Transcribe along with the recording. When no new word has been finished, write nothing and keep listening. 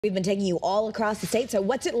We've been taking you all across the state. So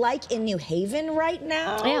what's it like in New Haven right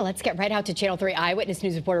now? Yeah, let's get right out to Channel 3 Eyewitness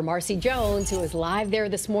News reporter Marcy Jones, who is live there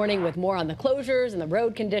this morning with more on the closures and the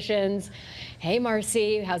road conditions. Hey,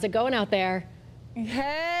 Marcy, how's it going out there?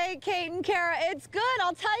 Hey, Kate and Kara, it's good.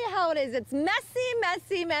 I'll tell you how it is. It's messy,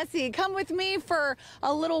 messy, messy. Come with me for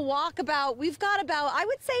a little walkabout. We've got about, I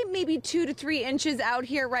would say, maybe 2 to 3 inches out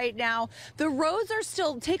here right now. The roads are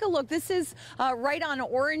still, take a look. This is right on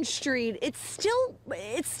Orange Street. It's still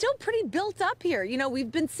pretty built up here. You know,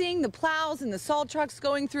 we've been seeing the plows and the salt trucks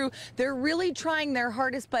going through. They're really trying their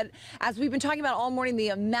hardest, but as we've been talking about all morning, the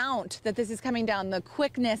amount that this is coming down, the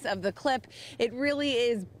quickness of the clip, it really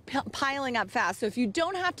is piling up fast. So if you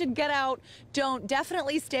don't have to get out,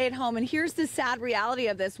 definitely stay at home. And here's the sad reality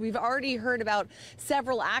of this. We've already heard about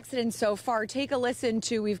several accidents so far. Take a listen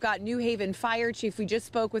to, we've got New Haven Fire Chief. We just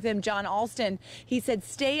spoke with him, John Alston. He said,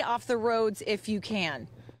 stay off the roads if you can.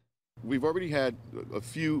 We've already had a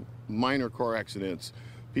few minor car accidents.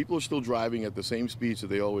 People are still driving at the same speeds that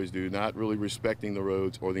they always do, not really respecting the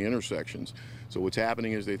roads or the intersections. So what's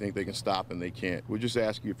happening is they think they can stop and they can't. We just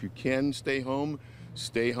ask you, if you can stay home,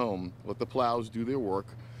 stay home. Let the plows do their work.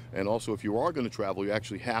 And also, if you are going to travel, you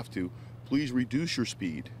actually have to, please reduce your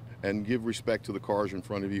speed and give respect to the cars in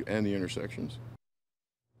front of you and the intersections.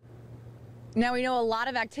 Now, we know a lot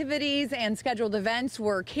of activities and scheduled events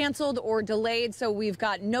were canceled or delayed, so we've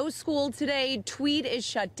got no school today. Tweed is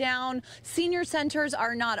shut down. Senior centers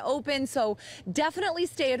are not open, so definitely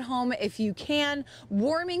stay at home if you can.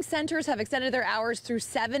 Warming centers have extended their hours through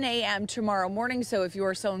 7 a.m. tomorrow morning, so if you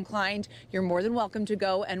are so inclined, you're more than welcome to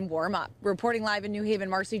go and warm up. Reporting live in New Haven,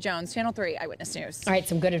 Marcy Jones, Channel 3 Eyewitness News. All right,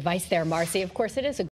 some good advice there, Marcy. Of course, it is a